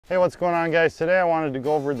Hey, what's going on, guys? Today I wanted to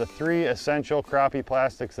go over the 3 essential crappie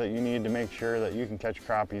plastics that you need to make sure that you can catch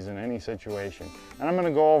crappies in any situation. And I'm going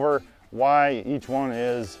to go over why each one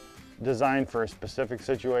is designed for a specific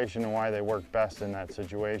situation and why they work best in that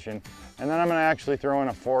situation. And then I'm going to actually throw in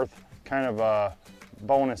a 4th kind of a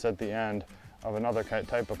bonus at the end of another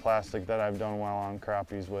type of plastic that I've done well on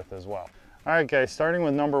crappies with as well. All right, guys, starting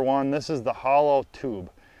with number 1, this is the hollow tube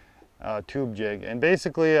jig. And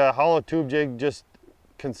basically a hollow tube jig just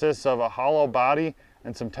consists of a hollow body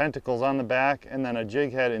and some tentacles on the back and then a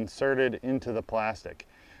jig head inserted into the plastic.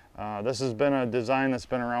 This has been a design that's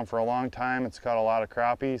been around for a long time. It's caught a lot of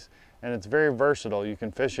crappies and it's very versatile. You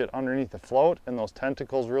can fish it underneath the float and those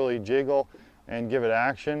tentacles really jiggle and give it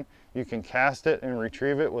action. You can cast it and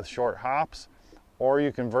retrieve it with short hops, or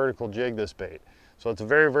you can vertical jig this bait. So it's a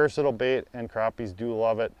very versatile bait and crappies do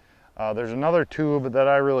love it. There's another tube that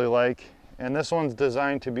I really like, and this one's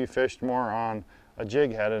designed to be fished more on a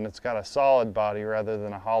jig head, and it's got a solid body rather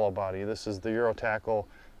than a hollow body. This is the Eurotackle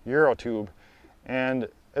Euro tube, and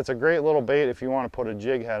it's a great little bait if you want to put a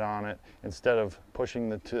jig head on it instead of pushing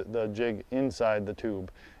the jig inside the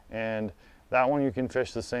tube. And that one you can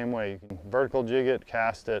fish the same way. You can vertical jig it,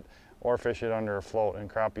 cast it, or fish it under a float, and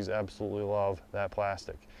crappies absolutely love that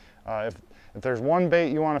plastic. If there's one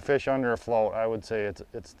bait you want to fish under a float, I would say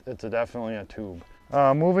it's definitely a tube.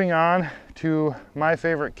 Moving on to my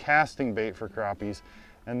favorite casting bait for crappies,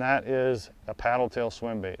 and that is a paddle tail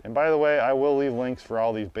swim bait. And by the way, I will leave links for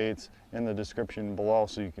all these baits in the description below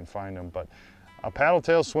so you can find them. But a paddle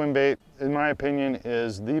tail swim bait, in my opinion,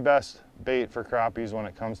 is the best bait for crappies when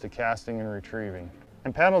it comes to casting and retrieving.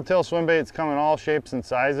 And paddle tail swim baits come in all shapes and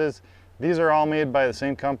sizes. These are all made by the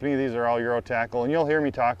same company. These are all Eurotackle, and you'll hear me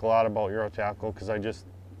talk a lot about Eurotackle because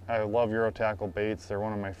I love Eurotackle baits. They're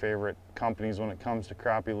one of my favorite companies when it comes to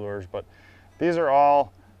crappie lures. But these are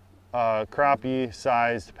all crappie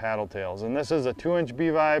sized paddle tails, and this is a 2-inch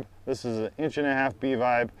B-vibe, this is an 1.5-inch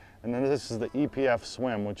B-vibe, and then this is the EPF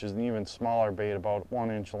swim, which is an even smaller bait, about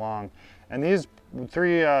 1 inch long. And these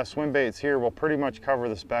 3 swim baits here will pretty much cover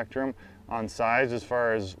the spectrum on size as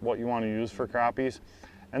far as what you want to use for crappies.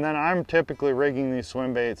 And then I'm typically rigging these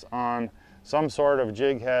swim baits on some sort of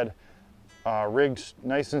jig head, rigged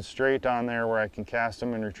nice and straight on there where I can cast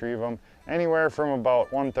them and retrieve them. Anywhere from about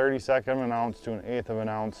 1/32 of an ounce to an 1/8 of an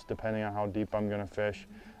ounce, depending on how deep I'm going to fish.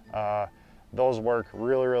 Those work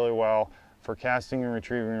really, really well for casting and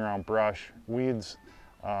retrieving around brush, weeds,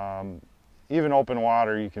 even open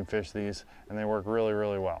water. You can fish these, and they work really,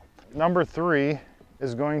 really well. Number 3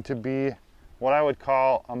 is going to be what I would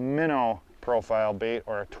call a minnow profile bait,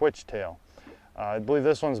 or a twitch tail. I believe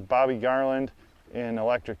this one's Bobby Garland in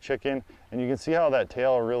Electric Chicken, and you can see how that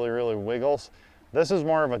tail really, really wiggles. This is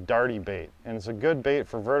more of a darty bait, and it's a good bait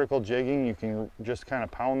for vertical jigging. You can just kind of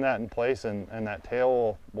pound that in place, and that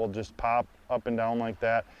tail will just pop up and down like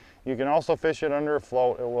that. You can also fish it under a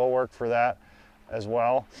float. It will work for that as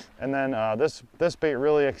well. And then this bait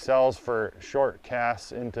really excels for short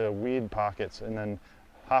casts into weed pockets and then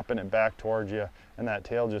hopping it back towards you, and that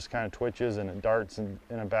tail just kind of twitches and it darts in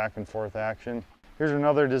a back and forth action. Here's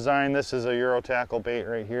another design. This is a Eurotackle bait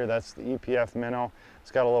right here. That's the EPF minnow.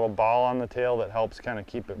 It's got a little ball on the tail that helps kind of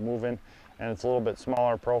keep it moving, and it's a little bit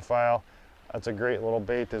smaller profile. That's a great little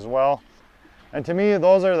bait as well. And to me,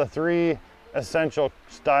 those are the 3 essential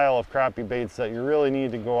style of crappie baits that you really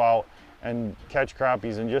need to go out and catch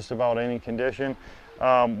crappies in just about any condition.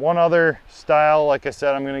 One other style, like I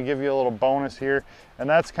said, I'm going to give you a little bonus here, and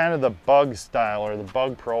that's kind of the bug style, or the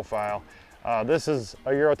bug profile. This is a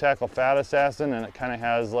Eurotackle Fat Assassin, and it kind of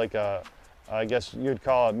has like I guess you'd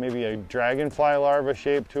call it maybe a dragonfly larva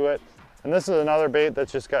shape to it. And this is another bait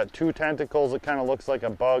that's just got 2 tentacles. It kind of looks like a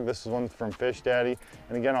bug. This is one from Fish Daddy.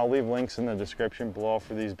 And again, I'll leave links in the description below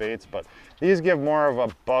for these baits, but these give more of a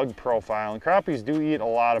bug profile. And crappies do eat a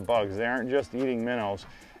lot of bugs. They aren't just eating minnows.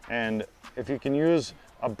 And if you can use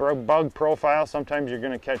a bug profile, sometimes you're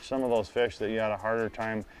going to catch some of those fish that you had a harder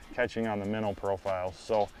time catching on the minnow profiles.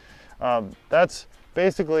 So that's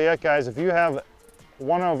basically it, guys. If you have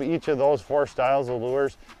one of each of those 4 styles of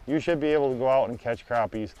lures, you should be able to go out and catch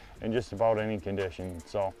crappies in just about any condition.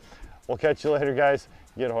 So we'll catch you later, guys.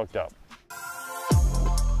 Get hooked up.